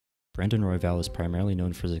Brandon Royval is primarily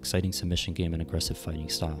known for his exciting submission game and aggressive fighting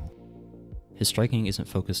style. His striking isn't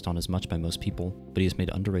focused on as much by most people, but he has made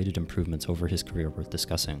underrated improvements over his career worth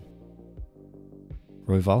discussing.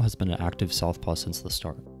 Royval has been an active southpaw since the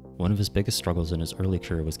start. One of his biggest struggles in his early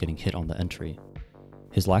career was getting hit on the entry.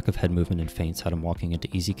 His lack of head movement and feints had him walking into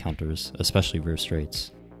easy counters, especially rear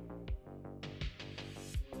straights.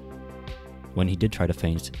 When he did try to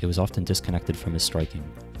feint, it was often disconnected from his striking,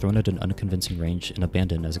 thrown at an unconvincing range and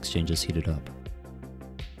abandoned as exchanges heated up.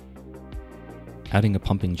 Adding a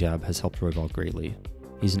pumping jab has helped Royval greatly.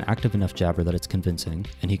 He's an active enough jabber that it's convincing,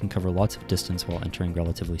 and he can cover lots of distance while entering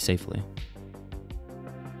relatively safely.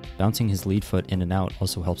 Bouncing his lead foot in and out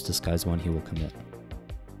also helps disguise when he will commit.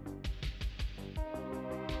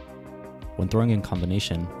 When throwing in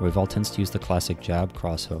combination, Royval tends to use the classic jab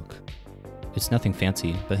cross hook. It's nothing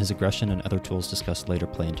fancy, but his aggression and other tools discussed later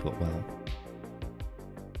play into it well.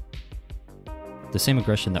 The same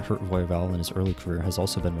aggression that hurt Royval in his early career has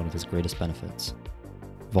also been one of his greatest benefits.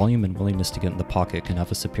 Volume and willingness to get in the pocket can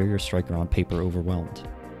have a superior striker on paper overwhelmed.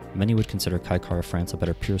 Many would consider Karl a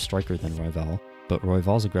better pure striker than Royval, but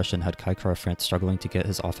Royval's aggression had Karl struggling to get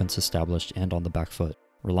his offense established and on the back foot,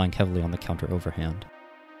 relying heavily on the counter overhand.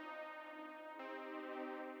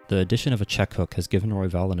 The addition of a check hook has given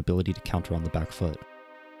Royval an ability to counter on the back foot.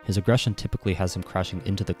 His aggression typically has him crashing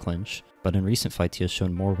into the clinch, but in recent fights he has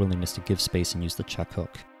shown more willingness to give space and use the check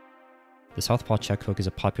hook. The southpaw check hook is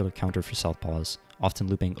a popular counter for southpaws, often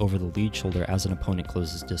looping over the lead shoulder as an opponent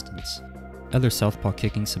closes distance. Other southpaw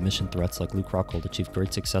kicking submission threats like Luke Rockhold achieved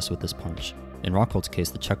great success with this punch, in Rockhold's case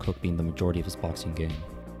the check hook being the majority of his boxing game.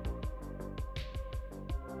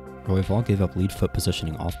 Royval gave up lead foot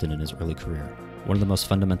positioning often in his early career, one of the most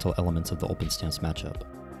fundamental elements of the open stance matchup.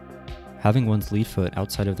 Having one's lead foot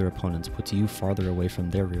outside of their opponent's puts you farther away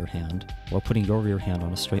from their rear hand, while putting your rear hand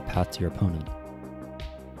on a straight path to your opponent.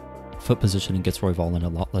 Foot positioning gets Royval in a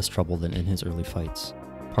lot less trouble than in his early fights.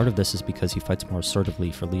 Part of this is because he fights more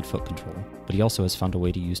assertively for lead foot control, but he also has found a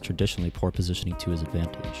way to use traditionally poor positioning to his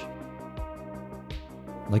advantage.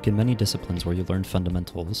 Like in many disciplines where you learn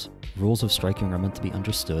fundamentals, rules of striking are meant to be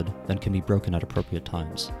understood, then can be broken at appropriate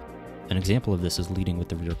times. An example of this is leading with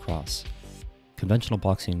the rear cross. Conventional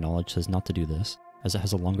boxing knowledge says not to do this, as it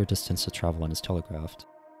has a longer distance to travel and is telegraphed.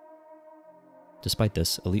 Despite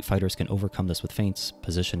this, elite fighters can overcome this with feints,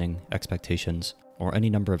 positioning, expectations, or any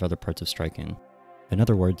number of other parts of striking. In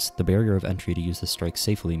other words, the barrier of entry to use this strike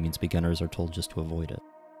safely means beginners are told just to avoid it.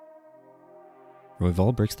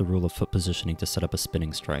 Royval breaks the rule of foot positioning to set up a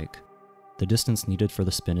spinning strike. The distance needed for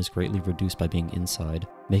the spin is greatly reduced by being inside,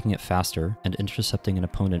 making it faster and intercepting an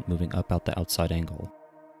opponent moving up out the outside angle.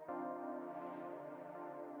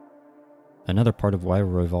 Another part of why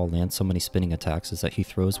Royval lands so many spinning attacks is that he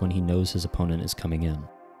throws when he knows his opponent is coming in.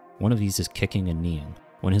 One of these is kicking and kneeing,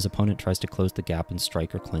 when his opponent tries to close the gap and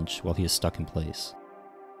strike or clinch while he is stuck in place.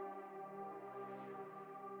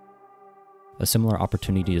 A similar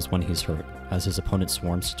opportunity is when he's hurt, as his opponent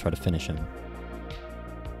swarms to try to finish him.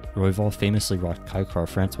 Royval famously rocked Karl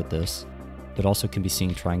with this, but also can be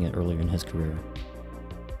seen trying it earlier in his career.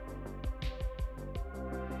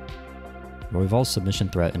 Royval's submission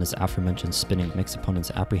threat and his aforementioned spinning makes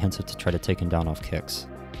opponents apprehensive to try to take him down off kicks.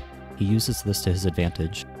 He uses this to his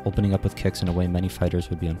advantage, opening up with kicks in a way many fighters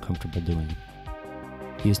would be uncomfortable doing.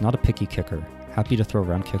 He is not a picky kicker, happy to throw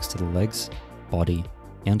round kicks to the legs, body,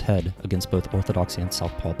 and head against both orthodox and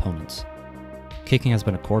southpaw opponents. Kicking has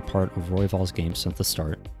been a core part of Royval's game since the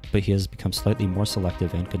start, but he has become slightly more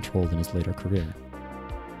selective and controlled in his later career.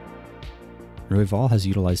 Royval has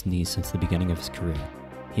utilized knees since the beginning of his career.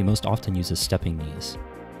 He most often uses stepping knees.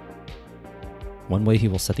 One way he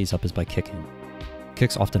will set these up is by kicking.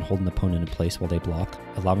 Kicks often hold an opponent in place while they block,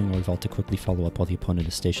 allowing Royval to quickly follow up while the opponent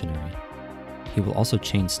is stationary. He will also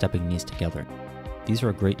chain stepping knees together. These are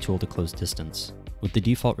a great tool to close distance. With the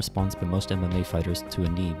default response by most MMA fighters to a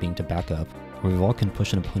knee being to back up, Royval can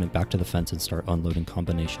push an opponent back to the fence and start unloading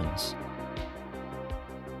combinations.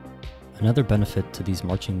 Another benefit to these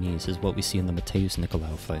marching knees is what we see in the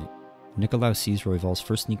Mateus-Nicolau fight. Nicolau sees Royval's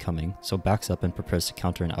first knee coming, so backs up and prepares to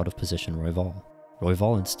counter an out-of-position Royval.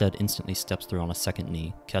 Royval instead instantly steps through on a second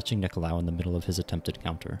knee, catching Nicolau in the middle of his attempted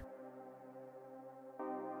counter.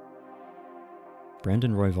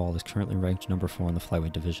 Brandon Royval is currently ranked number 4 in the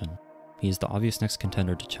flyweight division. He is the obvious next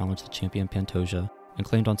contender to challenge the champion Pantoja, and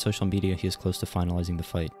claimed on social media he is close to finalizing the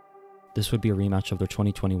fight. This would be a rematch of their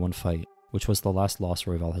 2021 fight, which was the last loss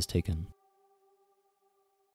Royval has taken.